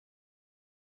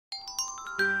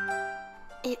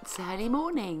It's early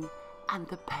morning and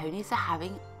the ponies are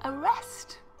having a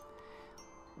rest.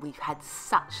 We've had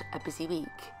such a busy week.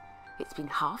 It's been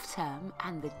half term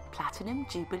and the Platinum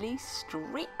Jubilee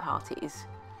Street parties.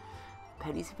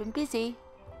 Ponies have been busy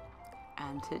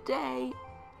and today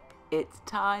it's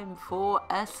time for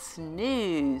a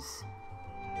snooze.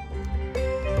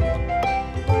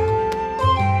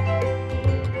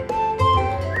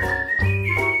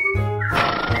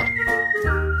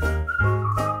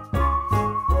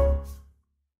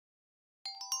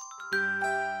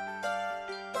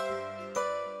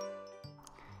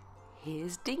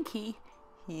 Here's Dinky.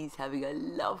 He's having a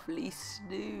lovely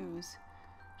snooze.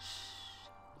 Shh,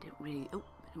 I don't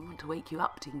want to wake you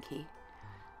up, Dinky.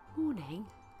 Morning.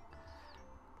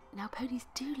 Now ponies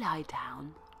do lie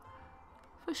down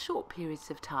for short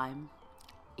periods of time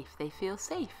if they feel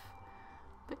safe,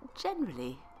 but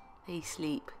generally they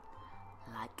sleep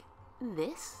like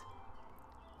this.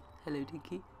 Hello,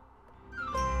 Dinky.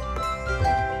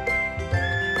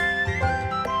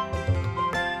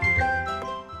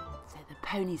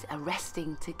 Ponies are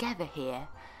resting together here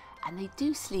and they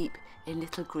do sleep in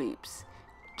little groups,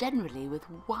 generally with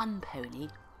one pony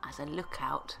as a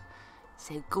lookout.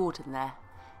 So Gordon there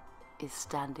is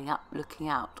standing up looking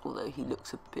out, although he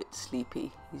looks a bit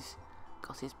sleepy. He's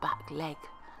got his back leg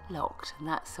locked and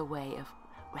that's a way of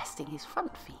resting his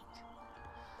front feet.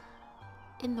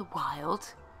 In the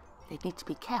wild they need to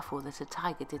be careful that a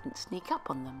tiger didn't sneak up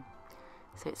on them,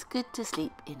 so it's good to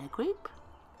sleep in a group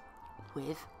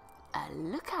with a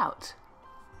lookout.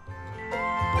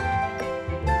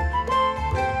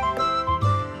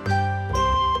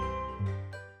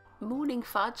 Morning,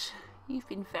 Fudge. You've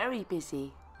been very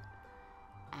busy.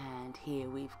 And here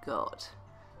we've got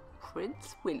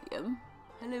Prince William,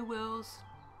 hello Wills,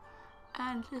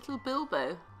 and little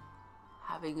Bilbo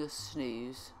having a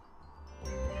snooze.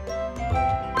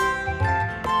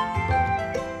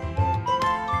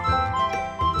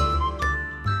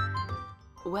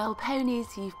 Well,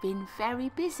 ponies, you've been very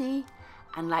busy,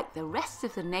 and like the rest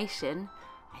of the nation,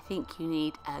 I think you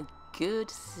need a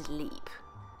good sleep.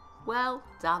 Well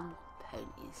done,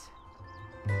 ponies.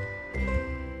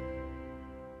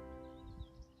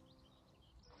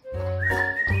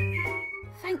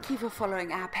 Thank you for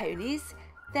following our ponies.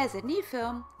 There's a new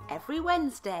film every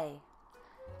Wednesday.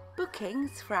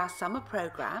 Bookings for our summer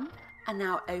programme are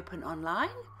now open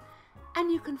online,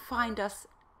 and you can find us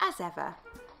as ever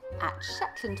at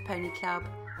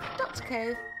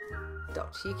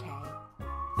shetlandponyclub.co.uk.